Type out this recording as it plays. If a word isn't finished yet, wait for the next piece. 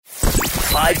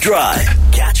5 Drive.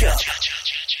 Catch up.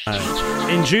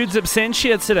 In Jude's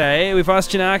absentia today, we've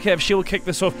asked Janaka if she'll kick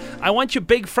this off. I want your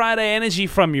big Friday energy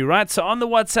from you, right? So on the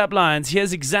WhatsApp lines,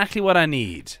 here's exactly what I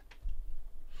need.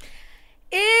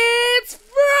 It's Friday!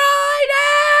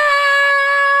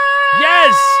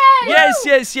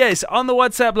 Yes. On the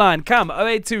WhatsApp line, come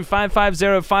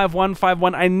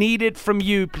 082-550-5151. I need it from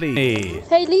you, please.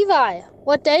 Hey Levi,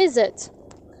 what day is it?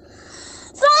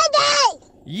 Friday!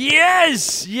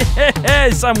 Yes.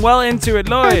 I'm well into it,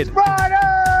 Lloyd. Friday,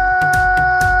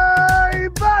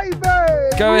 baby!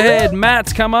 Go ahead,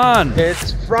 Matt. Come on.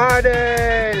 It's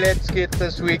Friday. Let's get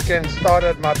this weekend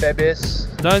started, my babies.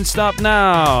 Don't stop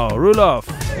now. Rulof.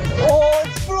 Oh,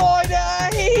 it's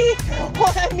Friday!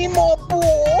 Want me more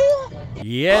ball?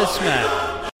 Yes,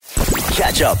 Matt.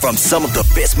 Catch up from some of the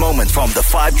best moments from the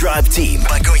 5 Drive team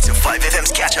by going to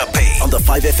 5FM's catch up page on the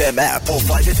 5FM app or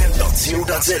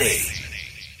 5FM.co.za.